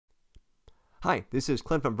Hi, this is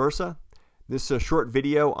Clint from Versa. This is a short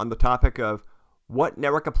video on the topic of what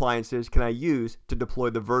network appliances can I use to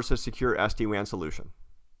deploy the Versa Secure SD-WAN solution.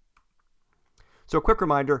 So a quick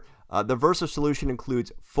reminder, the Versa solution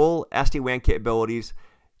includes full SD-WAN capabilities,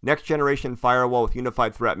 next generation firewall with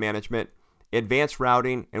unified threat management, advanced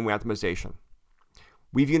routing, and WAN optimization.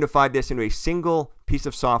 We've unified this into a single piece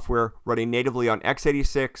of software running natively on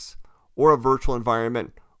x86 or a virtual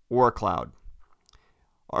environment or a cloud.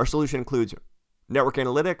 Our solution includes network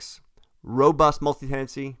analytics, robust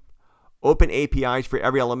multi-tenancy, open APIs for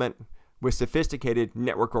every element with sophisticated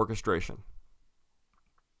network orchestration.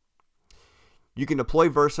 You can deploy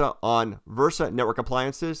Versa on Versa network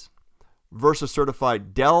appliances, Versa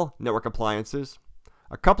certified Dell network appliances,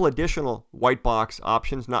 a couple additional white box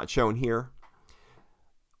options not shown here,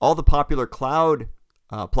 all the popular cloud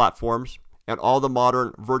platforms, and all the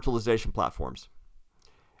modern virtualization platforms.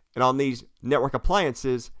 And on these network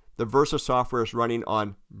appliances, the Versa software is running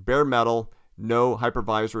on bare metal, no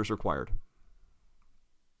hypervisors required.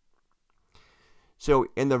 So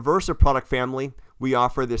in the Versa product family, we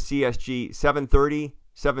offer the CSG 730,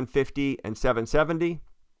 750, and 770.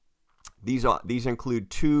 These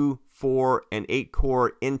include 2, 4, and 8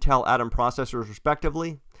 core Intel Atom processors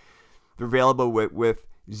respectively. They're available with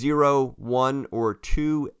 0, 1, or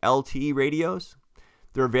 2 LTE radios.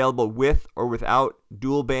 They're available with or without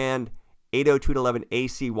dual band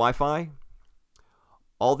 802.11ac Wi-Fi.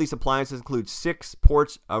 All these appliances include 6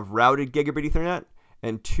 ports of routed gigabit Ethernet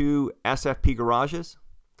and 2 SFP garages.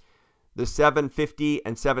 The 750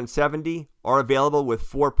 and 770 are available with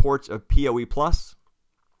 4 ports of PoE+.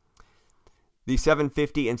 The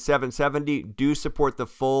 750 and 770 do support the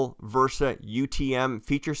full Versa UTM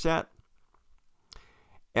feature set.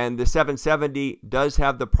 And the 770 does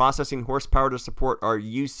have the processing horsepower to support our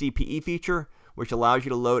UCPE feature, which allows you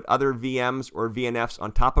to load other VMs or VNFs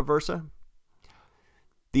on top of Versa.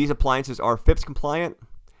 These appliances are FIPS compliant,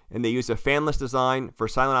 and they use a fanless design for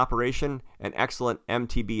silent operation and excellent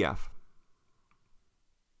MTBF.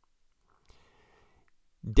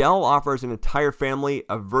 Dell offers an entire family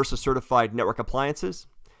of Versa certified network appliances.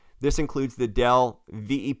 This includes the Dell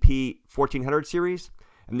VEP 1400 series,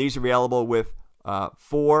 and these are available with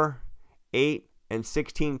 4, 8, and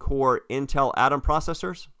 16 core Intel Atom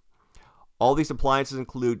processors. All these appliances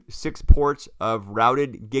include 6 ports of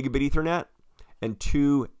routed gigabit Ethernet and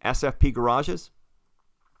 2 SFP garages.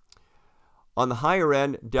 On the higher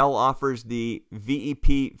end, Dell offers the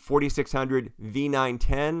VEP 4600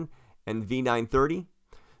 V910 and V930.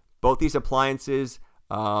 Both these appliances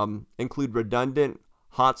include redundant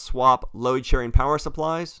hot swap load sharing power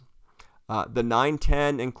supplies. The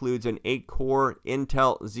 910 includes an 8-core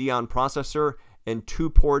Intel Xeon processor and 2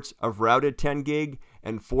 ports of routed 10 gig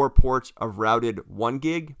and 4 ports of routed 1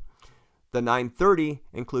 gig. The 930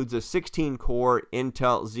 includes a 16-core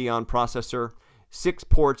Intel Xeon processor, 6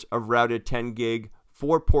 ports of routed 10 gig,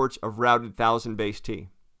 4 ports of routed 1000 base T.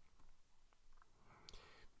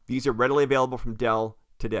 These are readily available from Dell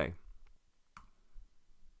today.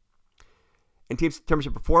 In terms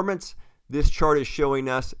of performance, this chart is showing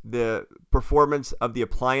us the performance of the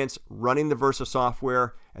appliance running the Versa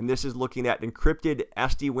software, and this is looking at encrypted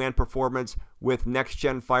SD-WAN performance with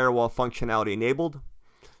next-gen firewall functionality enabled.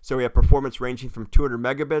 So we have performance ranging from 200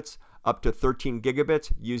 megabits up to 13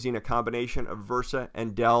 gigabits using a combination of Versa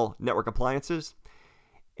and Dell network appliances.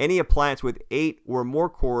 Any appliance with 8 or more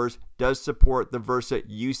cores does support the Versa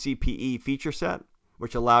UCPE feature set,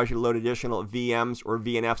 which allows you to load additional VMs or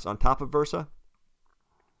VNFs on top of Versa.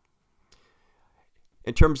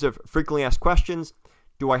 In terms of frequently asked questions,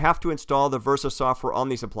 do I have to install the Versa software on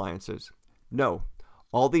these appliances? No.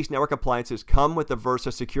 All these network appliances come with the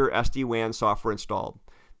Versa Secure SD-WAN software installed.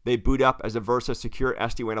 They boot up as a Versa Secure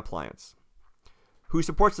SD-WAN appliance. Who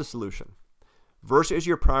supports the solution? Versa is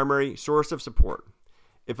your primary source of support.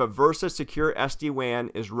 If a Versa Secure SD-WAN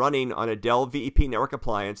is running on a Dell VEP network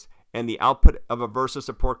appliance and the output of a Versa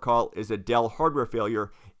support call is a Dell hardware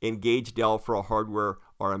failure, engage Dell for a hardware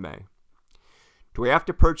RMA. Do we have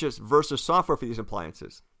to purchase Versa software for these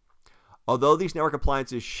appliances? Although these network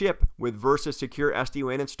appliances ship with Versa Secure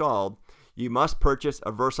SD-WAN installed, you must purchase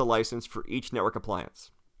a Versa license for each network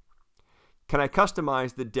appliance. Can I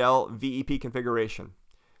customize the Dell VEP configuration?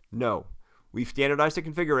 No. We've standardized the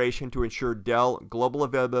configuration to ensure Dell global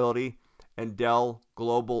availability and Dell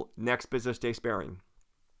global next business day sparing.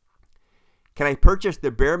 Can I purchase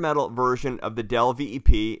the bare metal version of the Dell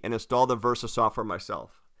VEP and install the Versa software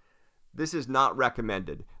myself? This is not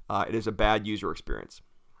recommended. It is a bad user experience.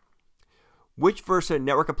 Which Versa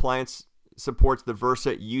network appliance supports the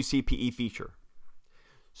Versa UCPE feature?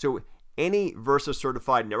 So Any Versa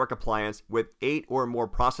certified network appliance with 8 or more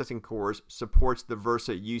processing cores supports the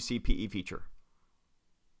Versa UCPE feature.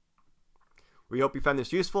 We hope you found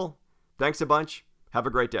this useful. Thanks a bunch. Have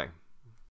a great day.